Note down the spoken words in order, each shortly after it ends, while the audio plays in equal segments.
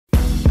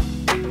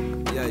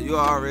Yeah, you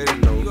already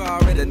know. You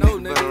already know,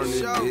 on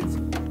this nigga.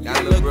 bitch. Got Got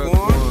a little little brother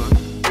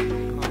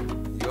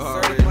corn. You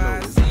already know.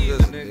 Certified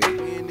season,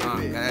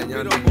 nigga. Got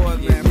young We them boys,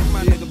 man. Free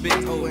my nigga Big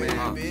O,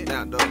 man.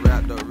 Snapped up,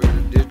 wrapped up, ready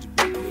to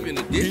distribute.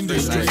 Finna district like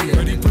Industry that.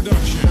 Ready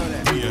Production.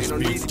 Ain't no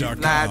need to be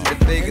fly VSBeats.com. to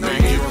the fake and I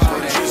ain't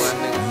gonna show that boy,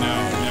 nigga.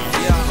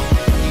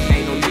 Yeah.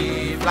 Ain't no need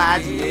to be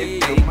fly to the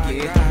fake,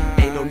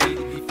 yeah. Ain't no need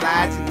to be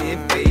fly to the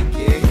fake,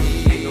 yeah.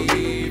 Ain't no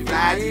need to be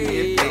fly to the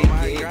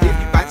fake, yeah. If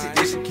you bout your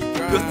issue, keep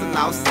your pistol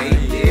out safe,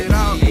 yeah.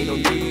 Ain't no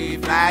need to be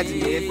fly to the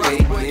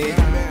fake,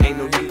 yeah. Ain't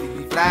no need to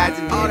be fly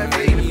to the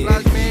fake, yeah.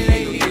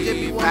 Ain't no need to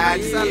be fly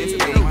to the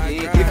fake,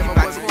 yeah. If you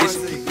bout your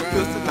issue, keep your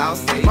pistol out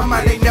safe. My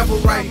mind ain't never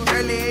right.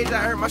 Early age I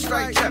earned my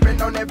strike.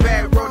 Trapping on that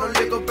bad road, no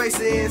liquor base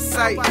in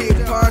sight.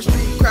 Hit Pond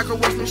Street, cracker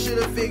Westman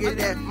should've figured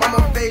that.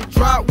 Mama face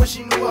dropped when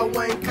she knew I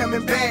wasn't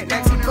coming back.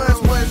 19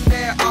 months was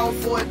there, all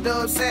for a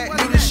dub sack.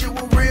 Knew this shit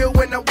was real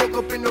when I woke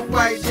up in the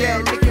white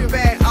jet. Looking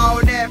back,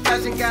 all that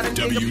fashion got a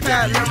nigga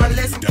proud. Learn my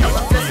lesson, count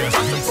my blessings,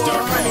 lost it for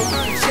 100. You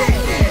can check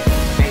that.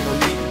 Ain't no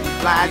need to be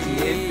fly to the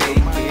fake,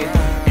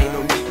 yeah. Ain't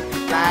no need to be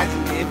fly to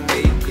the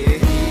fake,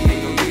 yeah.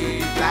 Ain't no need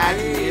to be fly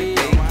to the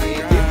fake,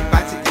 yeah. If you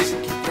bout your issue,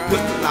 keep your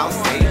pistol out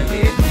safe,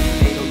 yeah.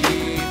 Ain't no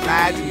need to be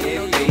fly to the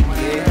fake,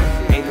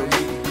 yeah. Ain't no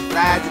need to be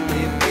fly to the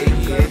fake,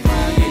 yeah.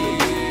 Ain't no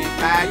need to be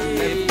fly to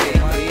the fake,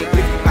 yeah.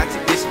 If you bout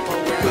your issue,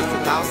 keep your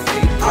pistol out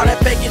safe. All that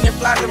faking and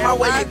flogging my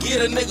way, you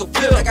get a nigga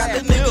flip. I got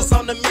the niggas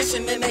on the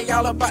mission and they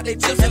all about they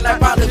tips. And like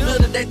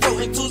bodybuilder, they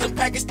toting twos and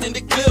packaged in the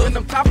clip. And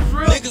them toppers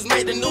real. Niggas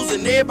make the news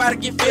and everybody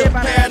get filled.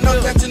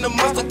 Paranoid catching the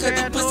monster, cut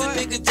the pussy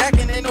nigga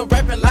jacking. Ain't no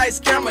rapping lights,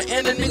 camera,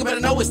 and the nigga better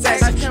know it's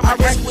action. I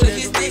rush with a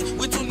hit stick,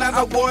 with 2 knives,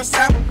 I war and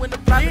sapper. When the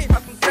profits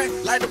pop some crack,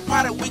 like the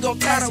product, we gon'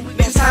 tax it.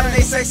 Niggas hotter,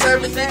 they say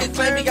service. Niggas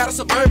claim he got a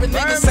Suburban.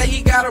 Niggas say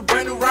he got a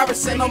brand new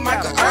Robinson on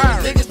Michael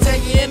Irvin. Niggas tell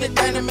you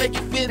anything to make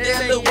you feel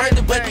that little worth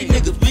it. But these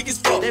niggas weak as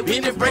fuck.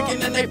 Been it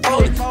breaking and they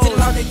folded.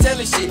 Till all they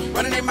telling shit.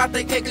 Running their mouth,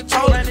 they can't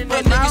control it.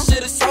 But niggas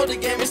should've sold the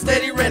game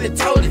instead he ran and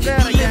told it. You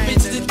little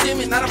bitches is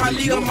timid. Not in my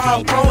league, I'm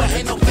all pro.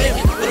 Ain't no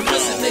baby. But a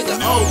pussy nigga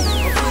old.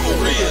 For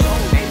real.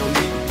 Ain't no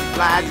need to be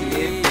fly to the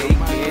fake,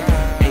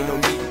 yeah. Ain't no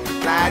need to be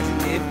fly to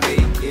the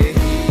fake,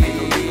 yeah. Ain't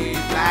no need to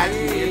be fly to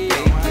the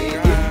fake, yeah.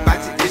 If you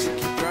bout your issue,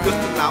 keep your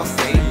pistol out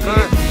safe,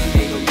 yeah.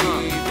 Ain't no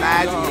need to be fly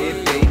to the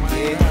fake,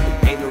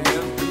 yeah. Ain't no need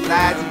to be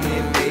fly to the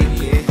fake,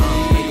 yeah.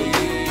 Ain't no need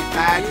to be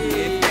fly to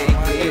the fake,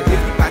 yeah. If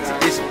you bout your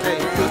issue, keep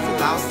your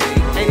pistol out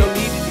safe. Ain't no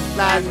need to be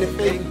fly to the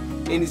fake.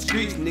 In the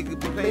streets, niggas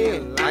be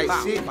playing like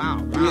shit.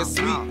 Real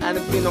sweet, I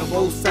done been on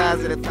both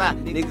sides of the fight.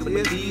 Niggas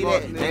believe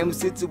that. Name a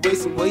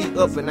situation where you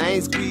up and I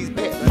ain't squeezed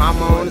back.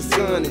 Mama on the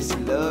sun and she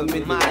love me.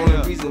 The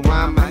only reason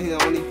why I'm out here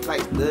on these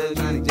flights, love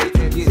you just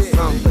to get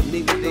some. But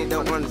niggas, they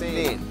don't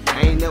understand.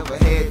 I ain't never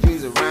had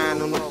dreams of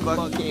riding on no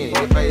fucking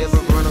can. If I ever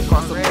run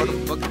across a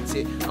motherfucking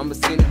chick, I'ma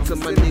send it to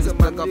my niggas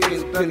stuck up in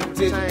the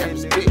penitentiary. I'm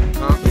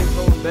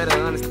spit, better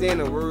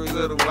understand the words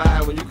of the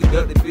wild. When you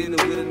conduct the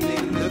business with a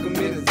nigga, look him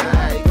in his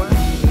eye.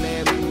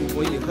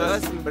 When you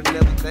hustle, but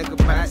never think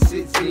about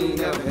shit you ain't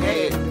never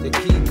had. They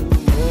keep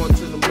moving on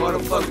to the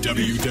motherfucker.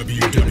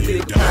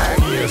 www.VSBeats.com.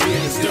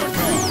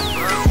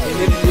 And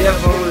if you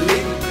ever on a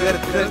nigga, you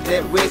better cut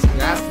that west. I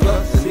swear,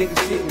 the nigga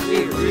shit and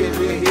get real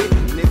hit,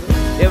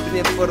 nigga.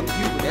 Evident for the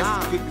people,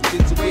 that's the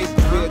quickest situation.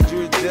 Real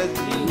jury judge,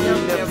 you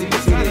never even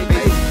see that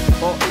face.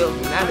 Fucked up,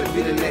 and I done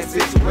been in that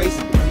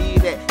situation.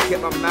 Believe that,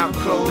 kept my mouth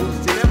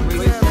closed.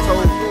 Situation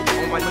told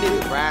on my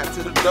nigga, ride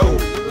to the door.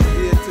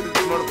 Here to the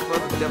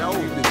motherfucker, devil,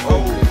 you been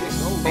old.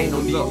 Ain't no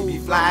need to be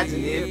fly to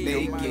the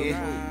fake,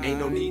 yeah. Ain't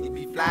no need to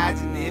be fly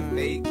to the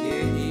fake, yeah.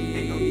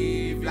 Ain't no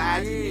need to be fly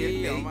to the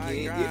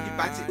fake, yeah. If you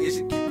bout your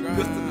issue, keep your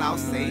pistol out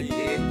safe, yeah.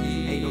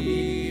 Ain't no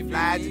need to be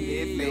fly to the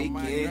fake,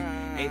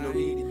 yeah. Ain't no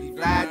need to be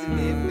fly to the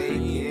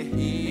fake, yeah. Ain't no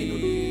need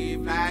to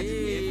be fly to the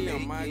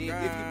fake,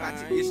 yeah. If you bout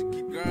your issue, keep